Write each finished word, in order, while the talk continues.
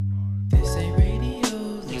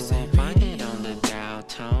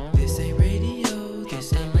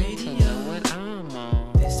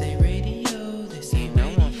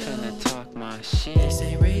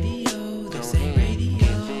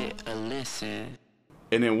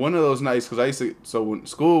And then one of those nights, because I used to, so when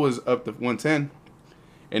school was up to 110,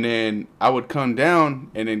 and then I would come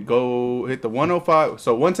down and then go hit the 105.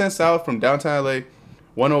 So 110 south from downtown LA,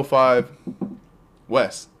 105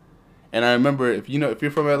 west. And I remember, if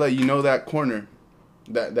you're from LA, you know that corner,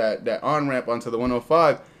 that on ramp onto the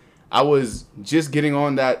 105. I was just getting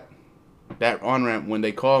on that on ramp when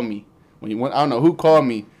they called me. I don't know who called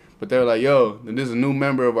me, but they were like, "Yo, this is a new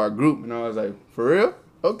member of our group," and I was like, "For real?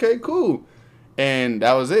 Okay, cool." And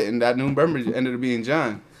that was it. And that new member ended up being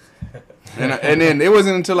John. And then it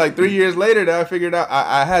wasn't until like 3 years later that I figured out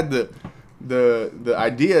I had the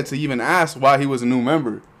idea to even ask why he was a new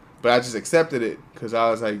member, but I just accepted it because I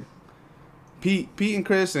was like, Pete and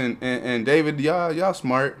Chris and David, y'all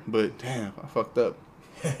smart, but damn, I fucked up.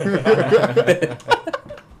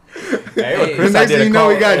 Hey, the next thing you know,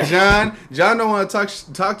 we got John. John don't want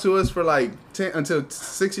to talk to us for like 10 until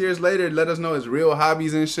 6 years later. Let us know his real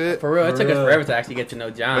hobbies and shit. For real, it took us forever to actually get to know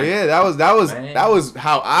John. But yeah, that was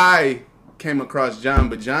how I came across John.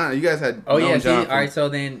 But John, you guys had known John. All right. So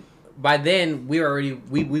then, by then we were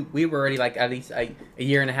already like at least a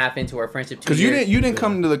year and a half into our friendship. Because you didn't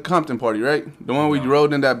come to the Compton party, right? The one we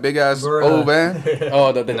rode in that big ass old van.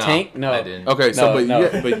 Oh, the tank? No, I didn't. Okay,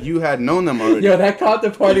 but you had known them already. Yo, that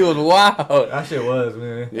Compton party was wild. That shit was,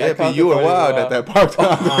 man. Yeah, but you were wild at that park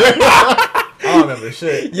time. I don't remember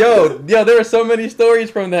shit. Yo, there were so many stories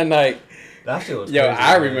from that night. That shit was Yo, crazy,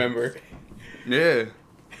 I man. remember. Yeah.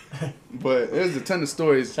 But there's a ton of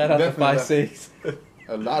stories. Shout out to Definitely 5'6".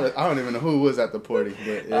 A lot of, I don't even know who was at the party, but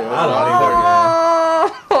yeah, it was a I lot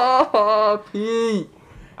don't of party. Oh, Pete.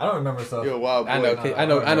 I don't remember stuff. You're a wild boy. I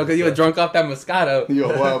know, because you were drunk off that Moscato.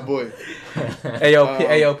 You're a wild boy. Hey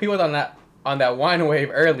yo, Pete was on that wine wave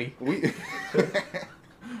early. We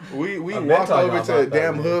I've been walked talking over about to the that,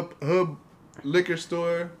 damn man. Hub liquor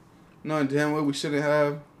store, knowing damn well we shouldn't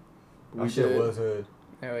have. We That shit did. was hood.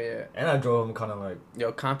 Hell yeah. And I drove him kind of like,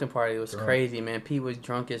 Yo, Compton party was Drunk. crazy, man. Pete was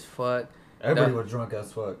drunk as fuck. everybody was drunk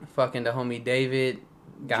as fuck. Fucking the homie David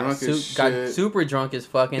got Drunk as got shit. super drunk as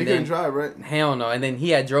fuck, He and couldn't then drive, right? hell no, and then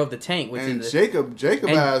he had drove the tank, which And is Jacob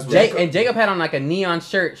ass was. and Jacob had on like a neon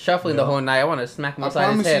shirt, shuffling the Yeah. whole night. I want to smack him I upside his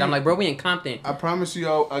promise head. you- I'm like, bro, we in Compton. I promise you,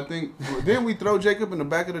 I think didn't we throw Jacob in the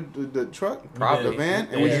back of the truck, Probably. the van,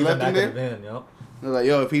 and Yeah, we he just was left him in the back there. of the van, They're like,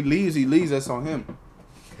 yo, if he leaves, that's on him.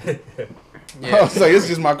 Yeah. I was like, it's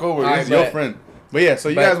just my coworker, Alright, it's your but- friend. But yeah, so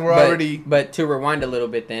you guys were already. But to rewind a little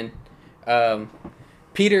bit, then,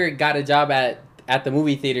 Peter got a job at the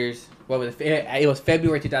movie theaters. What was it? It was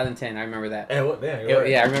February 2010. I remember that. Hey, what? Damn, you're right.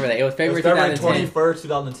 Yeah, I remember that. It was It was February February 2010. 21st,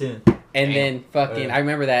 2010. And then fucking, Yeah. I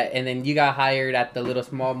remember that. And then you got hired at the little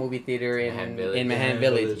small movie theater in Mahan Village. Mahan Mahan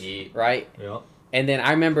Village, Village. right? Yeah. And then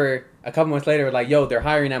I remember a couple months later, like, yo, they're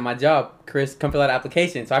hiring at my job. Chris, come fill out an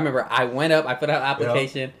application. So I remember I went up, I filled out an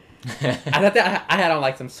application. I thought that I had on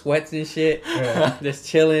like some sweats and shit, Yeah. just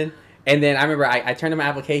chilling. And then I remember I turned in my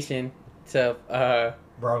application to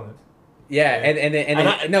Bro. yeah,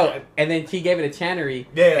 Yeah. and then she gave it to Channery.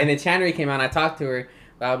 Yeah. And then Channery came out and I talked to her,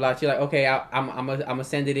 blah blah. She's like, okay, I'm gonna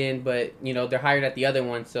send it in, but you know they're hired at the other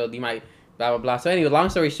one, so you might blah blah blah. So anyway, long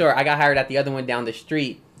story short, I got hired at the other one down the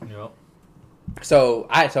street. Yeah. So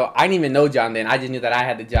I didn't even know John then. I just knew that I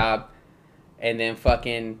had the job, and then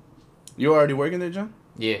fucking. You already working there, John?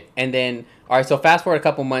 Yeah. And then, all right, so fast forward a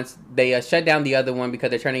couple months, they shut down the other one because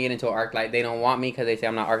they're trying to get into ArcLight. They don't want me because they say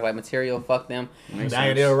I'm not ArcLight material. Fuck them. Makes Dang,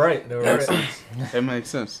 sense. they were right. They were Makes right. sense. It makes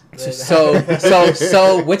sense. So,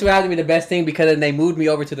 which would have to be the best thing because then they moved me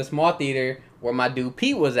over to the small theater where my dude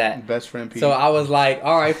Pete was at. Best friend Pete. So I was like,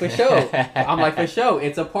 all right, for sure. I'm like, for sure.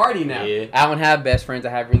 It's a party now. Yeah. I don't have best friends. I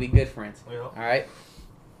have really good friends. Yeah. All right.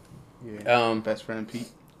 Yeah. Best friend Pete.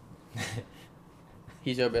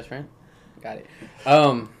 He's your best friend. Got it.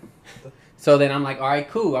 So then I'm like, all right,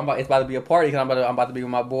 cool. It's about to be a party because I'm about to be with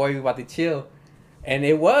my boy. We about to chill, and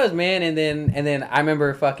it was, man. And then I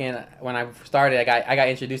remember fucking when I started, I got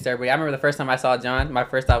introduced to everybody. I remember the first time I saw John. My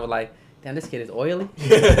first thought was like, damn, this kid is oily.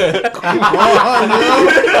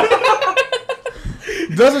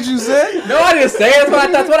 That's what you said? No, I didn't say it.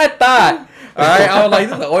 That's what I thought. All right, I was like,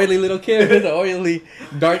 this is an oily little kid. This is an oily,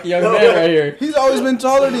 dark young man right here. He's always been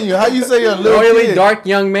taller than you. How you say you're a little Oily, kid? dark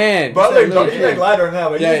young man. Bro, Say look, little he's like kid. lighter now,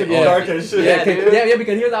 but Yeah, he's yeah. dark as shit. Yeah, dude. yeah,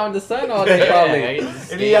 because he was out in the sun all day, probably. I used to And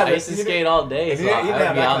skate, he had I used to he skate all day, so He I didn't would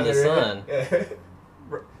have be that out in kind the of sun. hair.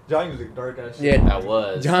 Yeah. John was like dark ass shit. Yeah, I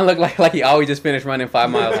was. John looked like he always just finished running 5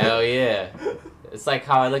 miles. Hell yeah. It's like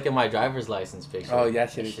how I look at my driver's license picture. Oh,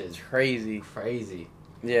 that shit is crazy. crazy.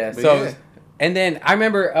 Yeah. But So, yeah. and then I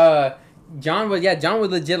remember John was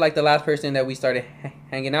legit like the last person that we started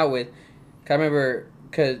hanging out with. 'Cause I remember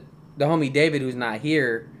because the homie David, who's not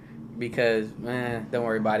here, because don't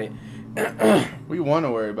worry about it. We want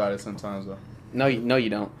to worry about it sometimes, though. No, you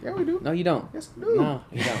don't. Yeah, we do. No, you don't. Yes, we do. No,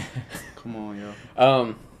 you don't. Come on,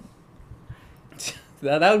 yo.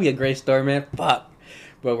 That would be a great story, man. Fuck,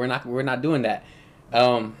 but we're not doing that.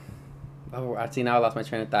 I see now I lost my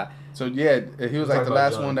train of thought. So yeah, he was like Talk the about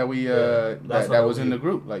last John. one that we Yeah, that's that what was we- in the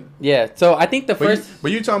group. Like, Yeah, so I think the first.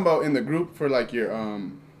 but you talking about in the group for like your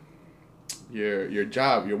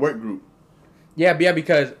job, your work group. Yeah,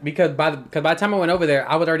 because by the time I went over there,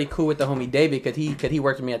 I was already cool with the homie David because he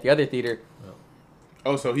worked with me at the other theater.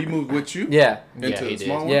 Oh, so he moved with you? Yeah, Into Yeah, he the did.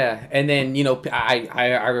 small one? yeah, and then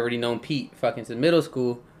I already known Pete fucking since middle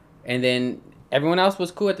school, and then everyone else was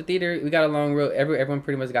cool at the theater. We got along real. Everyone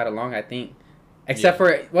pretty much got along, I think, except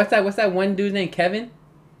for what's that one dude's name, Kevin.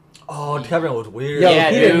 Oh, Kevin was weird. Yo, Yeah,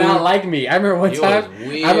 he dude. did not like me. I remember one He time. was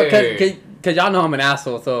weird. Cause y'all know I'm an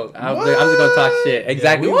asshole, so I'm just gonna talk shit. Yeah,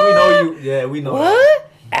 Exactly. we know you. Yeah, we know that.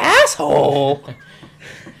 What? Asshole.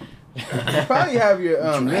 You probably have your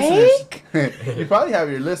Drake? listeners. You probably have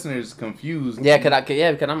your listeners confused. Yeah,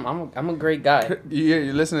 because I'm a great guy.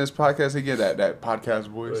 You listen to this podcast, he get that podcast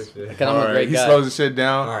voice. Because I'm a great he guy. slows the shit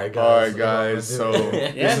down. All right, guys. guys. So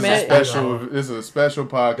Yeah, man. this is a special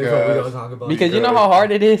That's what we gonna podcast. talk about. Because you know how hard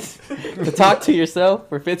it is to talk to yourself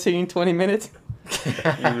for 15, 20 minutes?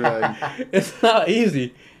 You're like, It's not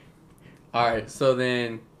easy. Alright, so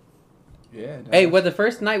then... yeah. Hey, was the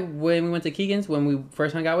first night when we went to Keegan's, when we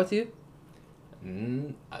first hung out with you?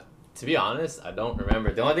 To be honest, I don't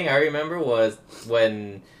remember. The only thing I remember was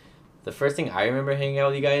when the first thing I remember hanging out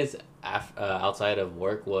with you guys outside of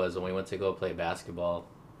work was when we went to go play basketball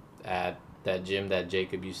at that gym that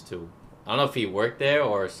Jacob used to. I don't know if he worked there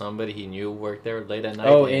or somebody he knew worked there late at night.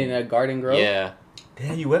 Oh, in Garden Grove? Yeah.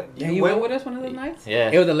 Damn, you went. Yeah, you went with us one of those nights? Yeah.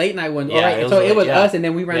 It was a late night one. Yeah, Alright, it was so it late, was yeah. us, and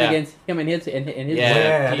then we ran Yeah. against him and his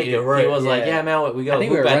Yeah, Yeah, I think you're right. He was like, Yeah. yeah, man, we I go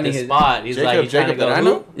think we hoop were at running this his- spot. He's like, he's trying to Jacob that go I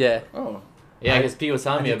know? hoop. Yeah. Oh. Yeah, because Pete was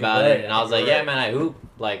telling me I think about you're it, right. and I was like, You're yeah, right. man, I hoop.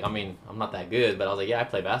 Like, I mean, I'm not that good, but I was like, yeah, I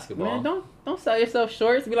play basketball. Man, don't sell yourself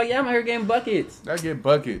short. Be like, yeah, I'm out here getting buckets. I get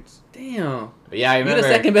buckets. Damn. But yeah, I You're remember.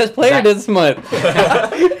 the second best player this month.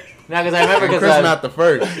 No, because I remember Chris because not the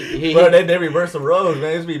first. Bro, they reversed the roles,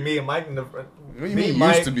 man. It used to be me and Mike in the front. What do you Me, mean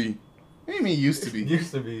Mike. used to be? What do you mean used to be?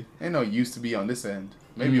 Used to be. Ain't no used to be on this end.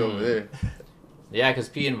 Maybe over there. Yeah, because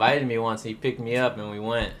Pete invited me once. He picked me up and we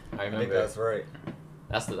went. I I think remember. that's right.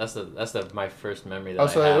 That's my first memory. That Oh, I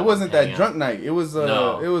so have it wasn't that hanging out. drunk night. It was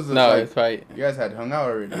No. it was No, like it's right. you guys had hung out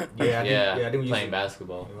already. Yeah, Yeah, I think we used playing to.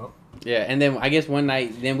 basketball. You know? Yeah, and then I guess one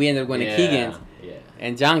night, then we ended up going Yeah, to Keegan's, Yeah.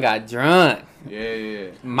 and John got drunk. Yeah.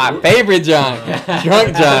 My favorite John.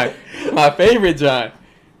 Drunk John. My favorite John.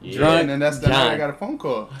 Yeah. Drunk And then that's the night John. I got a phone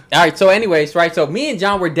call. Alright, so anyways, right, so me and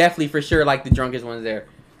John were definitely for sure like the drunkest ones there.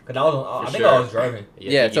 Cause I was, I think sure. I was driving.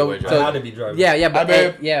 Yeah, I think so- you were I drunk. had to be driving. Yeah, but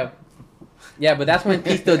babe. yeah, but that's when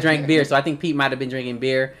Pete still drank beer, so I think Pete might have been drinking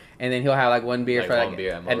beer, and then he'll have like one beer Like for one like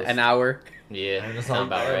beer at an most. hour. Yeah, And that's sound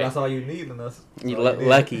about right. That's all you need in us. You That's all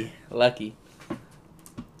you need. lucky.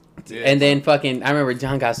 Yeah. And then fucking, I remember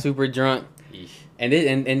John got super drunk, Yeesh.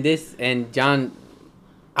 and John,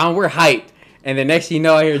 we're hyped. And the next thing you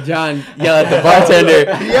know, I hear John yell at the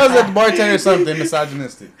bartender. He yells at the bartender something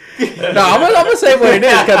misogynistic. No, I'm gonna say what it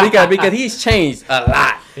is because he's changed a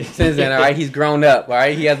lot since then. All right, he's grown up. All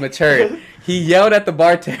right, he has matured. He yelled at the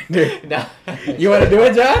bartender. No. You want to do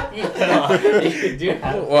it, John?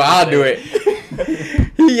 Well, I'll do it.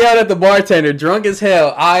 He yelled at the bartender, drunk as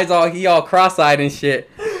hell, he all cross-eyed and shit.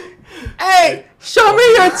 Hey, show me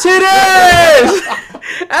your titties!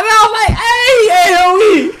 And I was like, hey,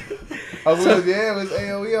 AOE. Oh, So- it was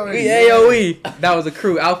AOE already. We AOE. That was a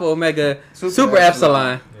crew, Alpha Omega, Super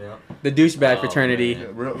Epsilon, Yeah. the douchebag Oh, fraternity. Yeah,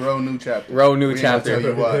 row new chapter. Row new We ain't gonna chapter.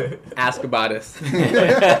 Tell you why. Ask about us.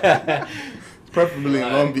 Preferably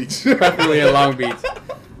in Long Beach. Preferably in Long Beach.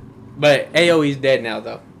 But AOE's dead now,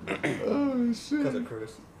 though. Oh Because of shit.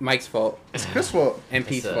 Chris. Mike's fault It's Chris' fault. and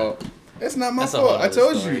Pete's It's, fault. It's not my That's a fault. whole I other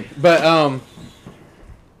told story. you. But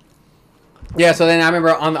yeah. So then I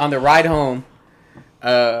remember on the ride home,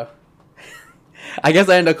 I guess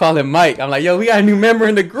I ended up calling him Mike. I'm like, yo, we got a new member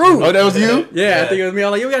in the group. Oh, that was you? Yeah, I think it was me.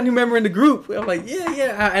 I'm like, yo, we got a new member in the group. I'm like,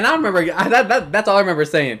 yeah. And I remember that's all I remember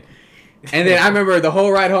saying. And then I remember the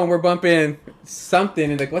whole ride home we're bumping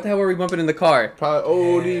something and like, what the hell were we bumping in the car?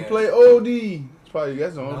 Probably Yeah. OD. Play OD. It's probably you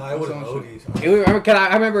guys don't. No, it wasn't ODs.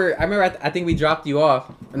 I remember. I think we dropped you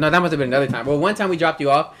off. No, that must have been another time. Well, one time we dropped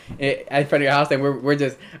you off in front of your house, and we're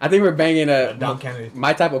just. I think we're banging Don Kennedy.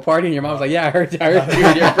 my type of party, and your mom was like, "Yeah, I heard you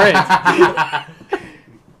and your friends."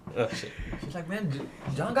 Oh, shit. She's like, man,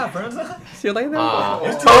 John got friends. She was like, "No." Ah.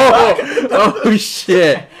 Oh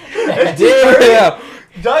shit! Damn,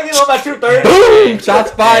 John get home at 2:30. Boom!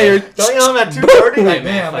 Shots fired. John get home at 2:30. Like, Hey,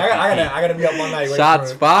 damn, man, I gotta be up all night. waiting Shots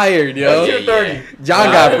for him. fired, yo. Yeah, 2:30.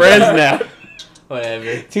 John got friends now.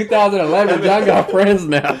 Whatever. 2011, John got friends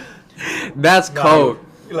now. That's Nah, cold.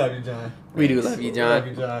 We love you, John. We do love you, We love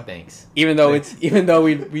you, John. John. Thanks. Even though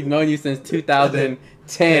we've known you since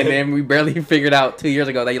 2010, and we barely figured out 2 years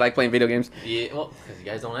ago that you like playing video games. Yeah, well, because you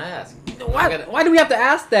guys don't ask. Why do we have to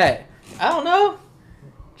ask that? I don't know.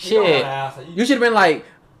 You don't Shit. wanna ask. You should have been like,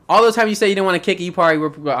 all those times you say you didn't want to kick it, you probably were,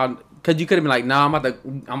 because you could have been like, nah, I'm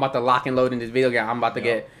about to lock and load in this video game. I'm about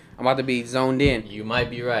to be zoned in. You might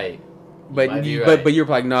be right. But might be you, right. but you're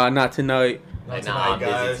like, nah, not tonight. Not Like, tonight, nah, I'm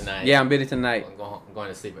guys. busy tonight. Yeah, I'm busy tonight. I'm going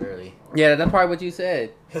to sleep early. Yeah, that's probably what you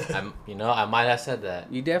said. I might have said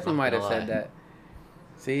that. You definitely Not might have gonna said lie. that.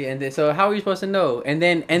 See, and then, so how are you supposed to know? And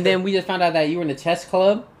then we just found out that you were in the chess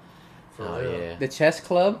club. For Oh, real. yeah. The chess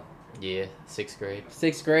club, Yeah, 6th grade.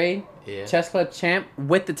 6th grade, Yeah. chess club champ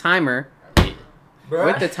with the timer. Bruh.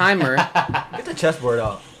 With the timer. Get the chessboard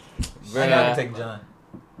out. I gotta take John.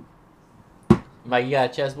 Mike, you got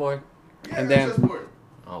a chessboard? And then,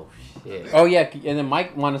 Oh, shit. oh yeah, and then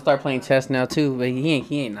Mike wanted to start playing chess now too, but he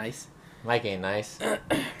ain't nice. Mike ain't nice.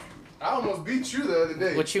 I almost beat you the other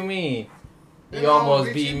day. What you mean? Didn't You I almost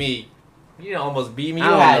beat beat you? me. You almost beat me. I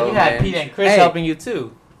You don't had know, you had man. Pete and Chris Hey. helping you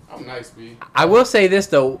too. I'm nice, B. I will say this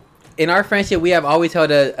though, in our friendship, we have always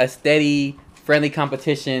held a steady, friendly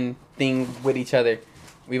competition thing with each other.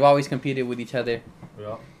 We've always competed with each other.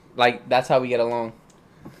 Yeah. Like that's how we get along.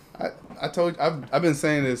 I told you, I've been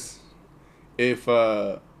saying this. If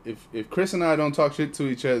Chris and I don't talk shit to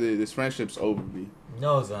each other, this friendship's over, B.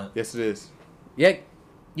 No, it's not. Yes, it is. Yeah,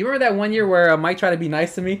 you remember that one year where Mike tried to be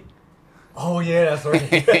nice to me? Oh yeah, that's right.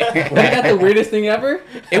 Wasn't that the weirdest thing ever?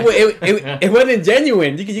 It wasn't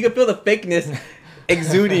genuine. You could feel the fakeness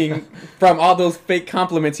exuding from all those fake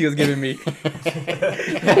compliments he was giving me.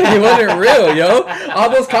 It wasn't real, yo. All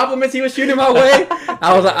those compliments he was shooting my way.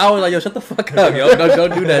 I was like, yo, shut the fuck up, yo.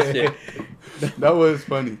 Don't do that shit. That was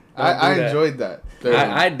funny. I do that. enjoyed that.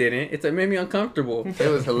 I didn't. It made me uncomfortable. It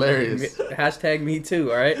was hilarious. Hashtag me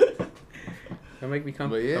too. All right. Don't make me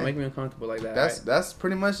But yeah. Don't make me uncomfortable like that. That's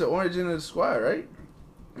pretty much the origin of the squad, right?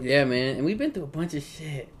 Yeah, man. And we've been through a bunch of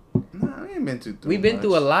shit. Nah, we ain't been through. We've been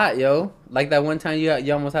through a lot, yo. Like that one time you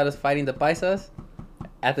almost had us fighting the paisas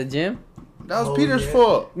at the gym. That was Oh, Peter's yeah.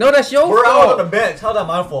 fault. No, that's your We're out on the fault. bench. How's that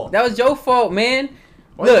my fault? That was your fault, man.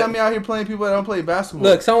 Why you Look. got me out here playing people that don't play basketball?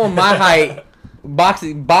 Look, someone my height boxed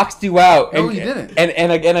you out. No, and, he didn't.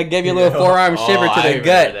 And I gave you a little Yeah. forearm Oh, shiver to I the remember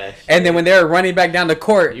gut. that shit. And then when they were running back down the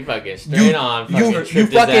court, You fucking straight on. you Fucking tripped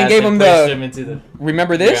his fucking ass gave and him pushed the- him into the.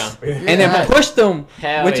 remember this? Yeah. And then Yeah. pushed him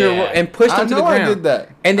Hell with your yeah. and pushed I him to know the I ground. did that.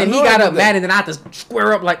 And then I he know I got did up that. mad, and then I had to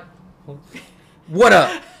square up like, what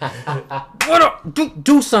up? What up?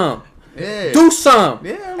 Do some. Yeah. Do some.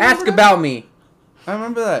 Yeah, I remember Ask that. about me. I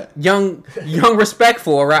remember that. Young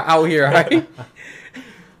respectful right out here, right?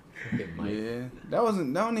 Yeah. That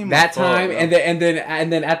wasn't. That wasn't even That my fault, time, yo.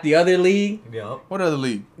 and then at the other league, Yup. What other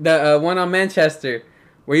league? the one on Manchester,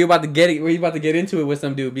 where you about to get into it with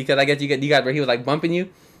some dude because I guess you got where he was like bumping you,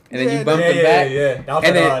 and then Yeah, you bumped Yeah, him yeah, back. yeah. That was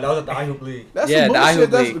And at then- the iHoop League. That's Yeah, some the bullshit.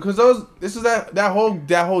 iHoop That's league. because this is that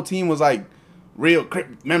whole team was like real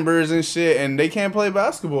Crip members and shit, and they can't play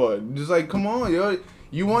basketball. Just like, come on, yo,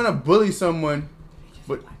 you want to bully someone,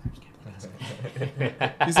 but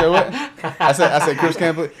you said what? I said Chris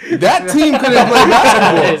can't play. That team couldn't play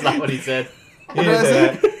That's basketball. not what he said. What did I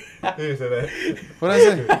say? He didn't say that. What did I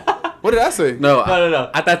say? What did I say? No,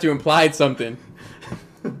 No. I thought you implied something.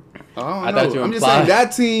 I don't I know. thought you I'm just implied- saying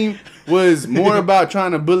that team was more about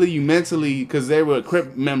trying to bully you mentally because they were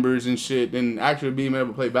Crip members and shit than actually being able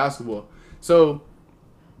to play basketball. So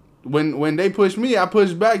when they pushed me, I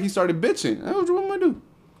pushed back. He started bitching. What am I do?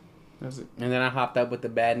 That's it. And then I hopped up with the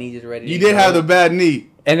bad knee, just ready. You to did go. have the bad knee.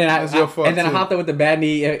 And then That's your fault, I too. hopped up with the bad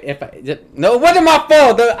knee. No, it wasn't my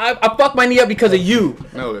fault. I fucked my knee up because of you.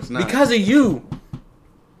 No, it's not. Because of you,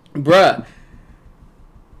 bruh.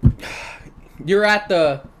 You're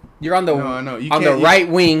on the No, you on the can't- right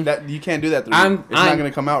wing. that you can't do that. It's I'm- not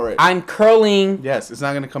gonna come out right. I'm curling. Yes, it's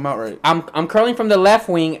not gonna come out right. I'm curling from the left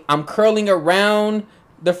wing. I'm curling around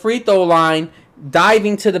the free throw line,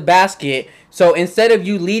 diving to the basket. So instead of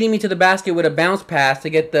you leading me to the basket with a bounce pass to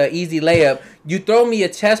get the easy layup, you throw me a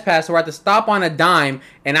chest pass where I have to stop on a dime,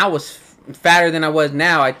 and I was fatter than I was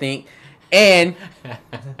now, I think. And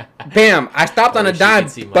bam, I stopped on a wish you dime,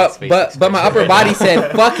 could see Mike's but face my expression upper right body now.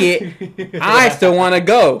 said, "Fuck it, I still want to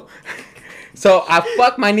go." So I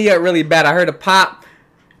fucked my knee up really bad. I heard a pop.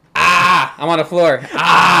 I'm on the floor.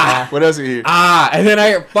 Ah. What else you hear? And then I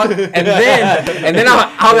hear fuck, and then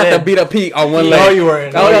I was have to beat up Pete on one leg. No, you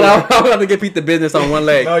weren't. I was have to get Pete the business on one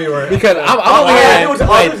leg. No, you weren't. Because I'm over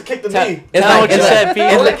I here. was kicked the knee. It's Tell like, what you said,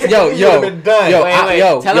 Pete. yo. Wait.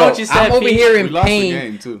 Tell him what you said, I'm over Pete. here We in lost the pain.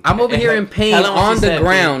 game, too. I'm over here in pain Tell him what on you the said,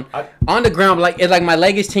 ground. Pete. On the ground, like it's like my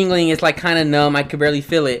leg is tingling. It's like kind of numb. I could barely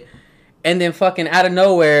feel it. And then fucking out of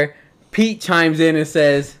nowhere, Pete chimes in and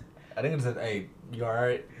says, I think it said, "Hey, you all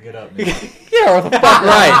right? Get up, nigga." "Yeah, what the fuck,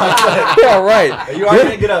 right? Yeah, right. You all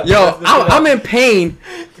right? Get up. Yo, Let's get up. I'm in pain,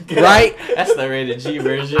 right? That's the rated G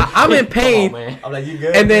version. I'm in pain. Come on, man. I'm like, you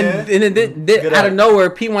good? And then, man? Get out up. of nowhere,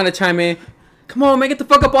 Pete wanted to chime in. Come on, man, get the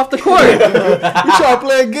fuck up off the court. We trying to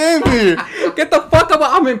play a game here. Get the fuck up.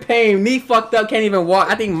 I'm in pain. Knee fucked up. Can't even walk.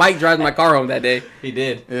 I think Mike drives my car home that day. He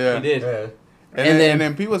did. Yeah. He did. Yeah. And And then-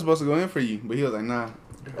 then Pete was supposed to go in for you, but he was like, nah.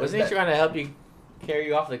 Wasn't he trying to help you carry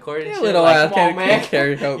you off the court and Yeah, shit? little Like, ass come on, can't man.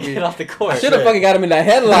 carry help me. Get off the court. I should have fucking got him in that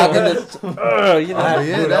headlock. And just, you know. Yeah,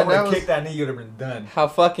 yeah, dude, that I would have was- kicked that knee. You'd have been done. How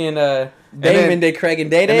fucking Damon then- did Craig and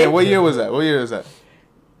Day And Day? then what year was that? What year was that?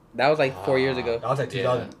 That was like 4 years ago. That was like Yeah.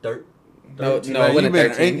 2013. No, Like, it wasn't you've been,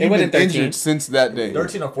 13. It you've wasn't been 13. injured since that day.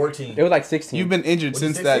 13 or 14. It was like 16. You've been injured Was it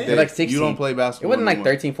since that 16? day. It was like 16. You don't play It basketball. wasn't like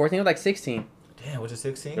anymore. 13, 14. It was like 16. Damn, was it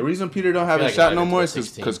 16? The reason Peter don't have I feel a like shot it no might more have is been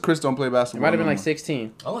 16. because Chris don't play It basketball. might have been no like more.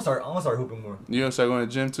 16. I'm gonna start hooping more. You gonna start going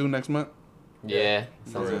to gym too next month? Yeah.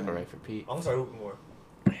 Sounds Yeah. like alright for Pete. I'm gonna start hooping more.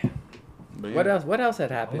 But yeah. What else? What else had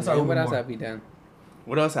happened? I'm sorry, Man? What one else more. have we done?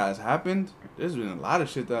 What else has happened? There's been a lot of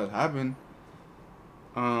shit that has happened.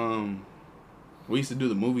 We used to do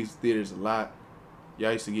the movies theaters a lot.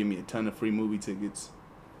 Y'all used to give me a ton of free movie tickets.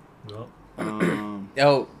 Well,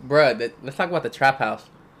 Yo, bruh, let's talk about the Trap House.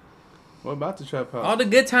 What about the Trap House? All the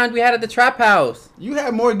good times we had at the Trap House. You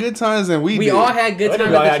had more good times than we We did. all had good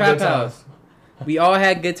times at the Trap House. We all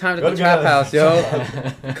had good times at the Trap House, yo.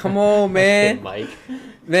 Come on, man. Mike.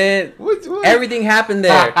 Man, What? everything happened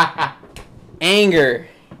there. Anger.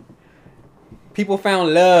 People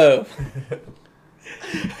found love.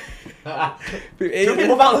 Two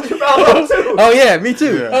people found love too. Oh yeah, me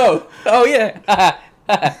too. Yeah. Oh yeah.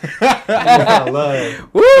 Found love.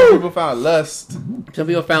 Woo! People found lust. Some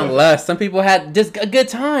people found lust. Some people had just a good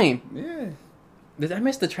time. Yeah. I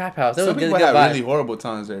missed the Trap House. That Some was people good had vibes. really horrible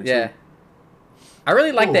times there, Yeah. too. I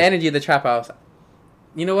really like the Ooh. energy of the Trap House.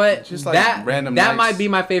 You know what? Just like that random that nights. might be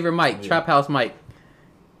my favorite Mike, Yeah. Trap House Mike.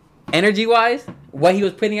 Energy wise, what he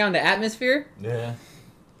was putting out in the atmosphere, Yeah.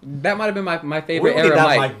 that might have been my We favorite need era that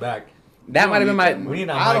Mike. mic back. That might have been my We need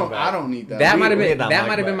that I mic don't. back. I don't need that. that we- might have we been need that that mic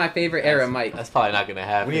might have been back. my favorite era Mike. That's probably not gonna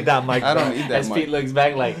happen. We need that mic I don't back. need that As mic. Pete looks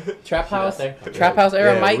back like Trap House, there. Trap House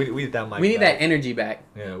era Yeah, Mike. We need that mic We need back. that energy back.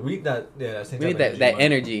 Yeah, we need that. Yeah, that same We need type of that Mike.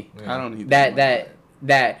 energy. Yeah. I don't need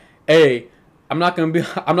That. Hey, I'm not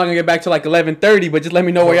gonna get back till like 11:30, but just let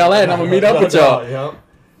me know where y'all at, and I'm gonna meet up with y'all. Yep.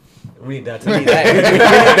 We need that. We need that, we need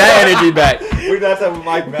that energy back. We need that type of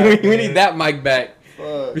mic back. We need that mic back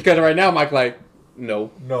Fuck. because right now Mike like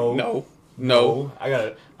no. No. I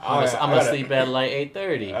gotta. I'm gonna sleep at like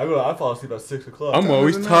 8:30. I fall asleep at 6 o'clock. I'm Time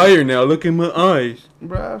always is it now? tired now. Look in my eyes.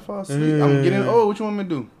 Bruh, I fall asleep. I'm getting old. What you want me to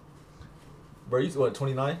do? Bro, you what?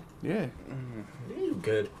 29? Yeah. Yeah, you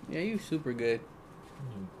good. Yeah, you super good.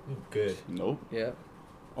 You good. Nope. Yeah.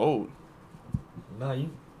 Old. Nah, you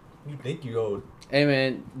think you old? Hey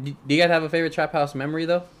man, do you guys have a favorite Trap House memory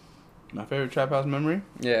though? My favorite Trap House memory?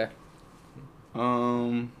 Yeah.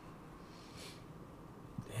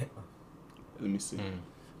 Let me see.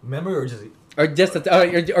 Memory or just Or just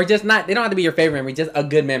or just not. They don't have to be your favorite memory. Just a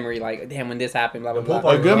good memory. Like damn, when this happened, blah blah The pool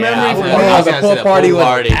blah. party. A good Yeah, memory I for was- me. I was the gonna pool say the party pool was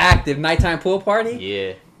party. active. Nighttime pool party.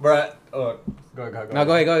 Yeah. Bruh, go ahead. No, go ahead. No,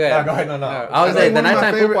 go ahead. No. I was I saying think the one of my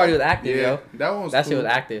nighttime pool favorite- party was active, Yeah, yo. that one was That shit cool.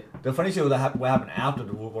 was active. The funny shit was what happened after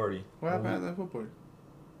the pool party. What happened at that pool party?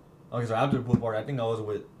 Okay, so after the pool party, I think I was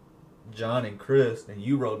with John and Chris, and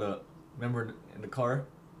you rolled up. Remember in the car?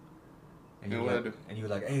 And you what I like, do? and you were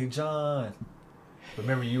like, "Hey, John."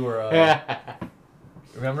 Remember you were.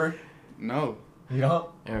 Remember? No. You know?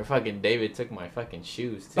 And fucking David took my fucking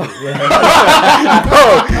shoes too. Bro,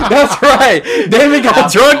 that's right. David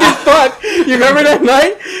got drunk as fuck. You remember that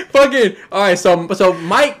night? Fucking. All right, so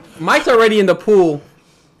Mike's already in the pool,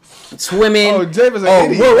 swimming. Oh, Jay was an Oh,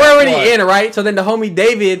 idiot. we're already What? in, right? So then the homie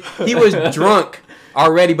David, he was drunk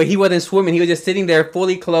already, but he wasn't swimming. He was just sitting there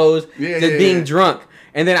fully clothed, Yeah, just yeah, being yeah. drunk.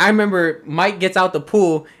 And then I remember Mike gets out the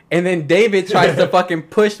pool, and then David tries to fucking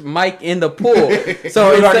push Mike in the pool. So He was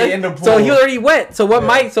already instead- in the pool. So he was already wet. So what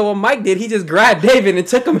Yeah. Mike did, he just grabbed David and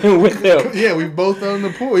took him in with him. Yeah, we both fell in the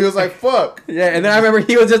pool. He was like, fuck. Yeah, and then I remember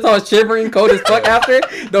he was just all shivering, cold as fuck after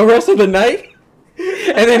the rest of the night.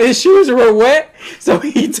 and then his shoes were wet, so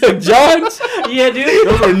he took John's. Yeah, dude.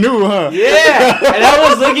 Those are new, huh? Yeah, and I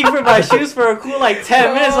was looking for my shoes for a cool like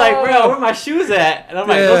 10 minutes. Like, bro, where are my shoes at? And I'm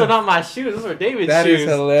like, those are not my shoes. Those are David's That shoes. is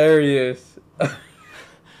hilarious.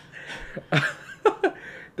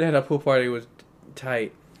 That pool party was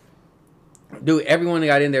tight. Dude, everyone that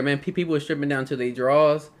got in there, man, people were stripping down to their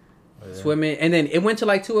drawers, swimming, and then it went to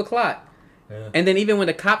like 2:00. Yeah. And then even when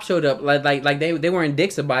the cops showed up, like they weren't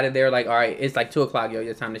dicks about it. They were like, "All right, it's like 2:00, yo,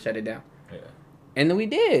 it's time to shut it down." Yeah. And then we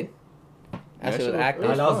did. That shit was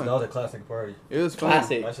active. That was a classic party. It was fun.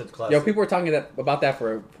 Classic. That shit's classic. Yo, people were talking about that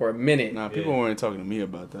for a minute. Nah, people weren't talking to me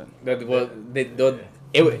about that.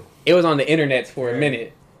 It was on the internet for a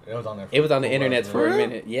minute. It was on there. It was on the internet for a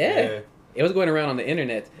minute. Yeah. It was going around on the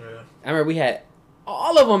internet. Yeah. I remember we had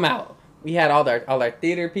all of them out. We had all our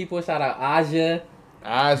theater people. Shout out Aja.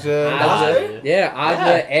 Aja. Yeah,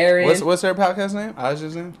 Aja, Aaron. What's her podcast name?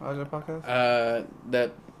 Aja's name? Aja podcast?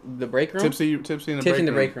 The break room? Tipsy in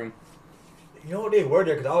the break room. You know what they were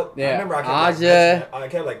there? Because I remember I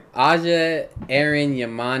kept like... Aja, Aaron,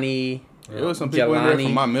 Yamani. There was some people in there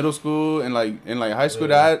from my middle school and like in like high school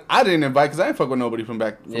that I didn't invite because I didn't fuck with nobody from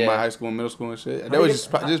my high school and middle school and shit. They was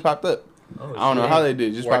just popped up. I don't know how they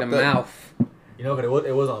did. Just word popped of up. Mouth. You know, but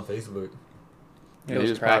it was on Facebook. Yeah, it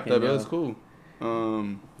just popped up. It was cool.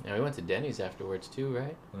 Yeah, we went to Denny's afterwards too,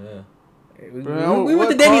 right? Yeah. We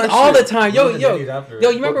went to Denny's all the time. Yo, you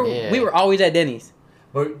remember we were always at Denny's.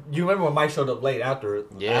 But you remember when Mike showed up late after?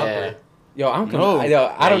 Yeah. Yo, I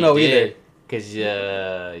don't know either. Because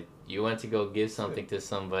you went to go give something to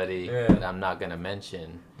somebody that I'm not going to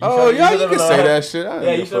mention. You can say that shit.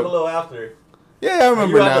 Yeah, you showed up a little after. Yeah, I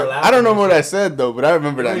remember now. I don't know what I said, though, but I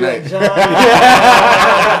remember that night.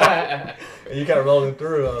 You kind of rolling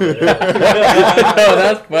through. Oh,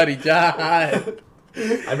 that's funny, John. I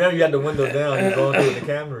remember you had the window down. You were going through with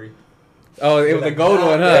the Camry. Oh, it was the gold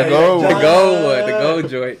one, huh? Yeah, the gold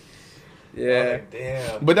joint. Yeah. Like,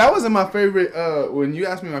 damn. But that wasn't my favorite. When you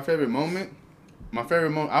asked me my favorite moment, I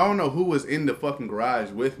don't know who was in the fucking garage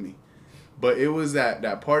with me, but it was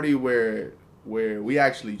that party where we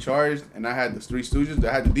actually charged, and I had the Three Stooges.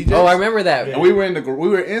 I had the DJs. Oh, I remember that. And we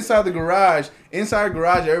were inside the garage. Inside the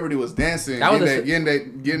garage, everybody was dancing, getting their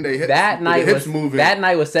hips, that night hips was moving. That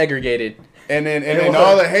night was segregated. And then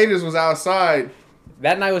all the haters was outside.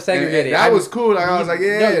 That night was segregated. And that was cool. Like, I was like,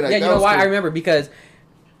 yeah. You know why? Cool. I remember because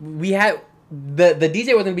we had the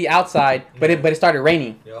DJ was gonna be outside, but it started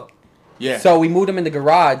raining. Yep. Yeah. So we moved him in the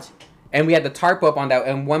garage, and we had the tarp up on that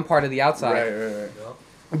in one part of the outside. Right. Yep.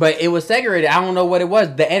 But it was segregated. I don't know what it was.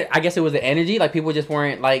 I guess it was the energy. Like people just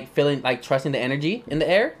weren't like feeling like trusting the energy in the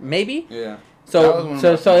air. Maybe. Yeah. So it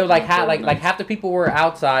was like half the people were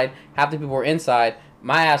outside, half the people were inside.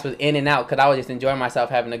 My ass was in and out because I was just enjoying myself,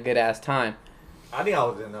 having a good ass time. I think I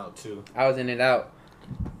was in and out too. I was in and out.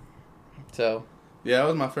 So. Yeah, that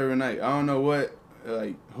was my favorite night. I don't know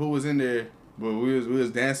who was in there, but we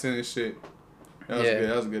was dancing and shit. That was good.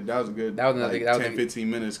 That was good. That was a good. That was another. Like, that 10, 15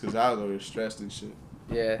 minutes because I was always stressed and shit.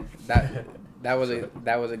 Yeah, that was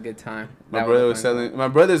a good time. My brother was selling. My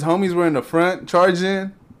brother's homies were in the front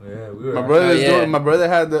charging. Yeah, we were. My brother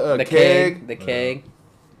had the keg. The keg.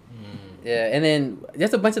 Yeah, and then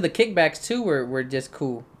just a bunch of the kickbacks too were just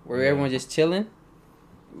cool. Where everyone just chilling.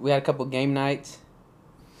 We had a couple game nights.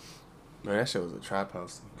 Man, that shit was a trap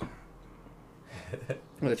house.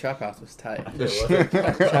 Well, the trap house was tight.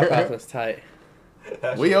 Trap house was tight.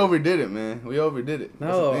 We overdid it, man. We overdid it.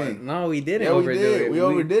 No, we didn't overdo overdo it. We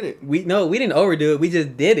overdid it. We didn't overdo it. We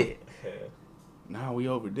just did it. No, we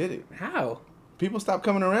overdid it. How? People stopped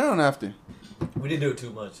coming around after. We didn't do it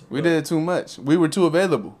too much. We did it too much. We were too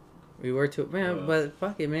available. We were too, man. But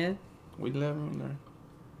fuck it, man. We live and learn.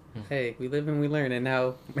 Hey, we live and we learn, and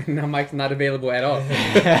now Mike's not available at all.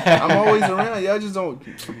 I'm always around. Y'all just don't.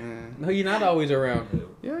 Man. No, you're not always around.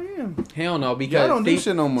 Yeah, I am. Hell no, because y'all don't do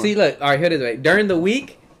shit no more. See, look, all right, here it is. Right. During the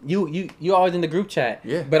week, you always in the group chat.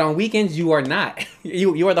 Yeah. But on weekends, you are not.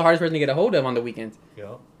 You are the hardest person to get a hold of on the weekends.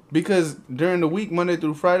 Yeah. Because during the week, Monday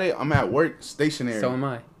through Friday, I'm at work stationary. So am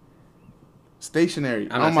I. Stationary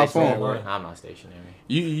I'm on not my stationary. phone. I'm not stationary.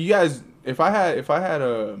 You guys, if I had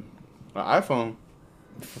an iPhone,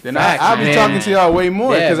 then Facts, I'd be man. talking to y'all way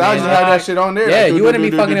more because I just have that shit on there. Yeah, Like, you wouldn't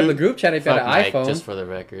be fucking up the group chat if you had Fuck an Mike, iPhone. just for the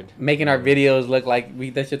record. Making our videos look like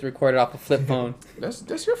that shit's recorded off a flip phone.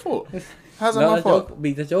 That's your fault. How's that No, my that's fault?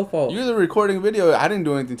 that's your fault. You're the recording video. I didn't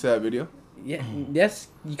do anything to that video. Yeah, yes,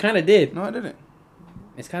 you kind of did. No, I didn't.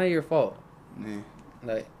 It's kind of your fault. Yeah.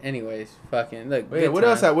 Like, anyways, fucking look. Wait, good what time.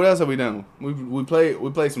 else? What else have we done? We played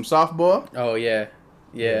some softball. Oh yeah.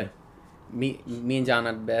 Me and John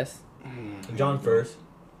are the best. John first.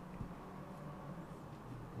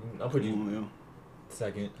 I'll put you.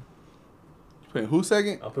 second. Putting who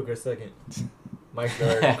second? I'll put Chris second. Mike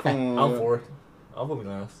third. Come on, I'm yeah. fourth. I'll put me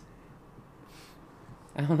last.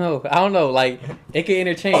 I don't know. Like it could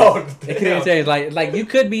interchange. Oh, It could damn. interchange. Like you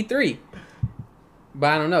could be 3, but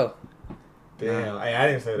I don't know. Damn, I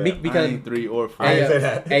didn't say that. Be- I because ain't 3 or 4. I didn't say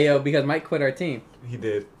that. Ayo, because Mike quit our team. He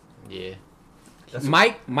did. Yeah. That's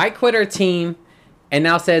Mike quit our team, and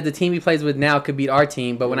now says the team he plays with now could beat our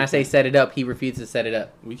team. But when I say set it up, he refuses to set it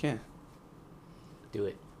up. We can. Do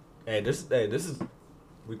it. Hey, this is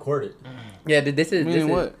recorded. Yeah, this I is. mean, This is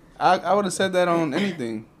what? I would have said that on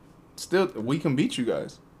anything. Still, we can beat you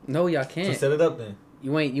guys. no, y'all So can't. set it up then.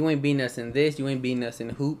 You ain't beating us in this. You ain't beating us in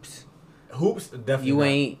hoops. Hoops, definitely. You not.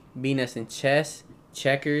 ain't beating us in chess,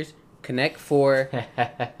 checkers, Connect Four.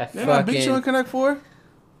 They not beat you in Connect 4?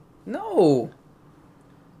 No,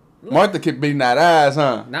 Martha kept beating that ass,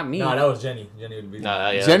 huh? not me. Nah, that was Jenny. Jenny would be.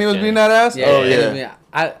 Nah, yeah, Jenny was okay. beating that ass? Yeah, Oh, yeah. yeah.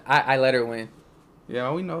 I let her win.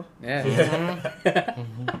 Yeah, we know. Yeah.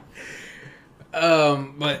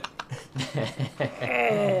 But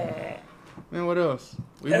Man, what else?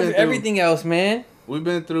 We've been through, everything else, man. We've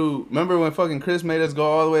been through. Remember when fucking Chris made us go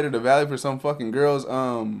all the way to the valley for some fucking girls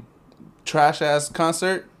trash ass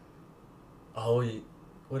concert? Oh,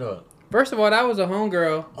 what up? First of all, that was a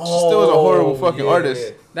homegirl. She still was a horrible fucking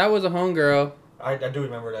artist. That was a homegirl. I do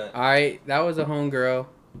remember that. All right, that was a homegirl,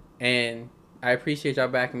 and I appreciate y'all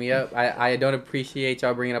backing me up. I don't appreciate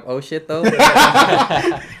y'all bringing up oh shit though. We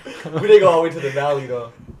didn't go all the way to the valley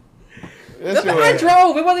though. I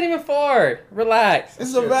drove. It wasn't even far. Relax.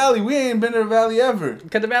 It's a valley. We ain't been to the valley ever.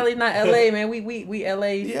 Cause the valley's not LA, man. We LA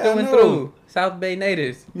Yeah, through I and know. through. South Bay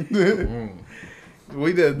natives.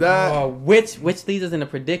 We did that. Oh, which leads us in a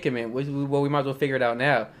predicament. Well, we might as well figure it out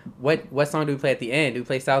now. What song do we play at the end? Do we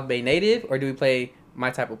play South Bay Native or do we play My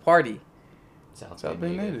Type of Party? South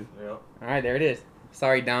Bay Native. Yeah. All right, there it is.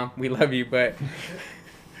 Sorry, Dom. We love you, but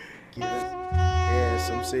Yeah,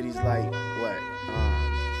 some cities like what?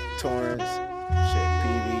 Torrance,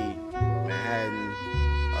 PV, Manhattan,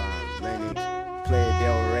 Lenox, Playa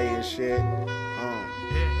del Rey and shit.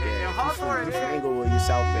 Yeah, if you from Inglewood, you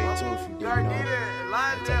South Bay too, if you didn't know.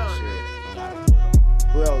 That type of shit.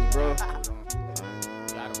 Who else, bro?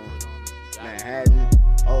 Manhattan,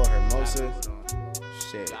 Hermosa.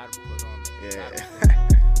 Shit. Yeah.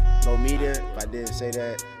 Lomita, if I didn't say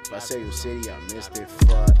that. If I said your city, I missed it.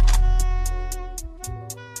 Fuck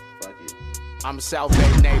it. I'm a South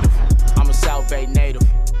Bay native. I'm a South Bay native.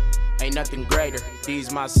 Ain't nothing greater.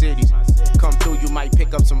 These my cities. Come through, you might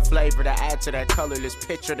pick up some flavor to add to that colorless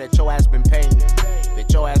picture that your ass been painting.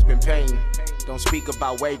 Don't speak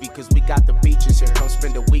about wavy, cause we got the beaches here. Come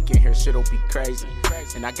spend a weekend here, shit'll be crazy.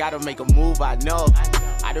 And I gotta make a move, I know.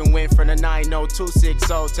 I done went from the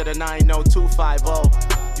 90260 to the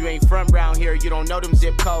 90250. You ain't from round here, you don't know them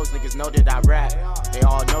zip codes. Niggas know that I rap. They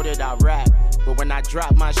all know that I rap. But when I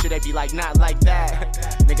drop my shit, they be like, not like that.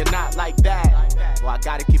 Nigga, not like that. Well, I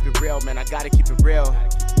gotta keep it real, man, I gotta keep it real.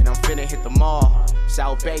 And I'm finna hit the mall.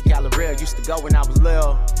 South Bay, Galleria, used to go when I was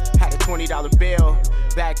lil. Had a $20 bill.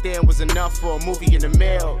 Back then was enough for a movie in the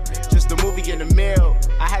mail. Just a movie in the mail.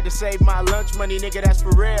 I had to save my lunch money, nigga, that's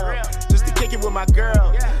for real. Just to kick it with my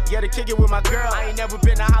girl. Yeah, to kick it with my girl. I ain't never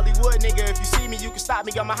been to Hollywood, nigga. If you see me, you can stop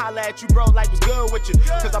me. I'ma holla at you, bro, like what's good with you.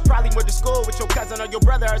 Cause I probably went to school with your cousin or your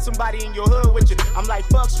brother or somebody in your hood with you. I'm like,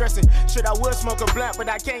 fuck stressing. Shit, I would smoke a blunt, but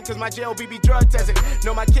I can't cause my JLB be drug tested.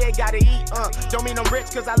 Know my kid gotta eat, Don't mean I'm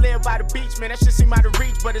rich cause I live by the beach, man. That shit seem out of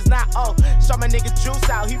reach, but it's not, Saw my nigga Juice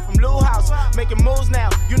out, he from Lil House. Making moves now,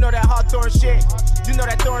 you know that Hawthorne shit. You know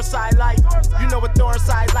that Thornside life. You know what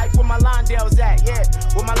Thornside like, where my Londale's at, yeah.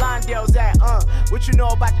 Where my Londale's at, What you know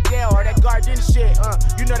about the Dale or that Gardena shit,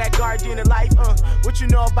 You know that Gardena life, What you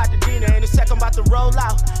know about the Dina? In a second, I'm about to roll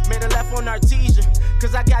out. Made a left on Artesia,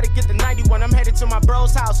 cause I gotta get the 91. I'm headed to my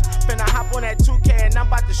bro's house. Finna hop on that 2K and I'm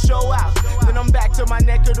about to show out. Then I'm back to my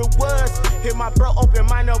neck of the woods. Hit my bro open,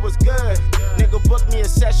 mine know was good. Nigga book me a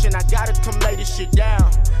session, I gotta come lay this shit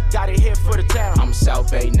down. Gotta hit for the town. I'm a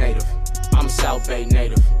South Bay native. I'm a South Bay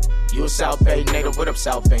native. You a South Bay native? What up,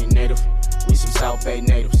 South Bay native? We some South Bay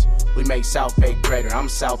natives. We make South Bay greater. I'm a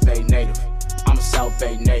South Bay native. I'm a South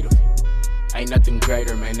Bay native. Ain't nothing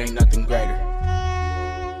greater, man. Ain't nothing greater.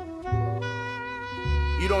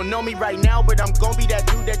 You don't know me right now, but I'm gon' be that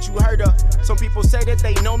dude that you heard of. Some people say that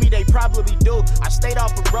they know me, they probably do. I stayed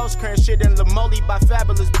off of Rosecrans shit in Lamoli by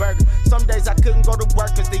Fabulous Burger. Some days I couldn't go to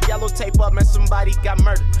work cause the yellow tape up and somebody got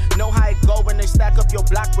murdered. Know how it go when they stack up your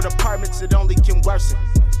block with apartments, it only can worsen.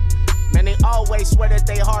 Man, they always swear that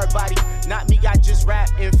they hard body. Not me, I just rap.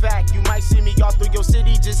 In fact, you might see me all through your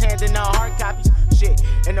city just handing out hard copies. Shit,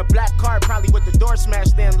 in a black car, probably with the door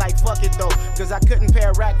smashed in like fuck it though. Cause I couldn't pay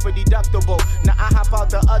a rack for deductible. Now I hop out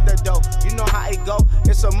the other door. You know how it go.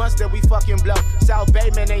 It's a must that we fucking blow. South Bay,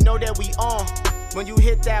 man, they know that we on. When you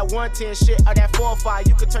hit that 110 shit or that 4-5,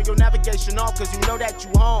 you can turn your navigation off cause you know that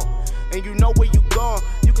you home. And you know where you going.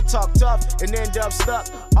 You can talk tough and end up stuck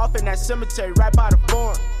off in that cemetery right by the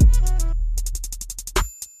farm.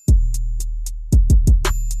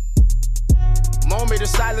 Moment of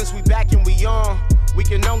silence, we back and we on. We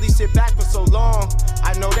can only sit back for so long.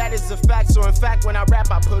 I know that is a fact, so in fact when I rap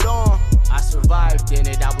I put on. I survived in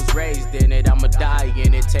it, I was raised in it, I'ma die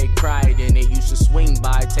in it, take pride in it. You should swing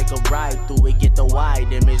by, take a ride through it, get the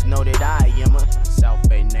wide image. Know that I am a South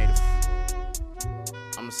Bay native.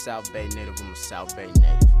 I'm a South Bay native, I'm a South Bay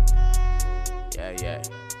native. Yeah, yeah.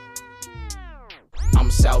 I'm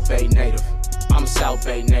a South Bay native, I'm a South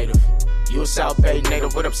Bay native. You a South Bay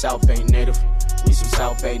native, what up South Bay native? We some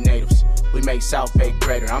South Bay natives, we make South Bay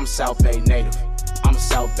greater. I'm a South Bay native, I'm a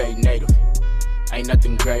South Bay native. Ain't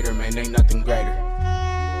nothing greater, man, ain't nothing greater.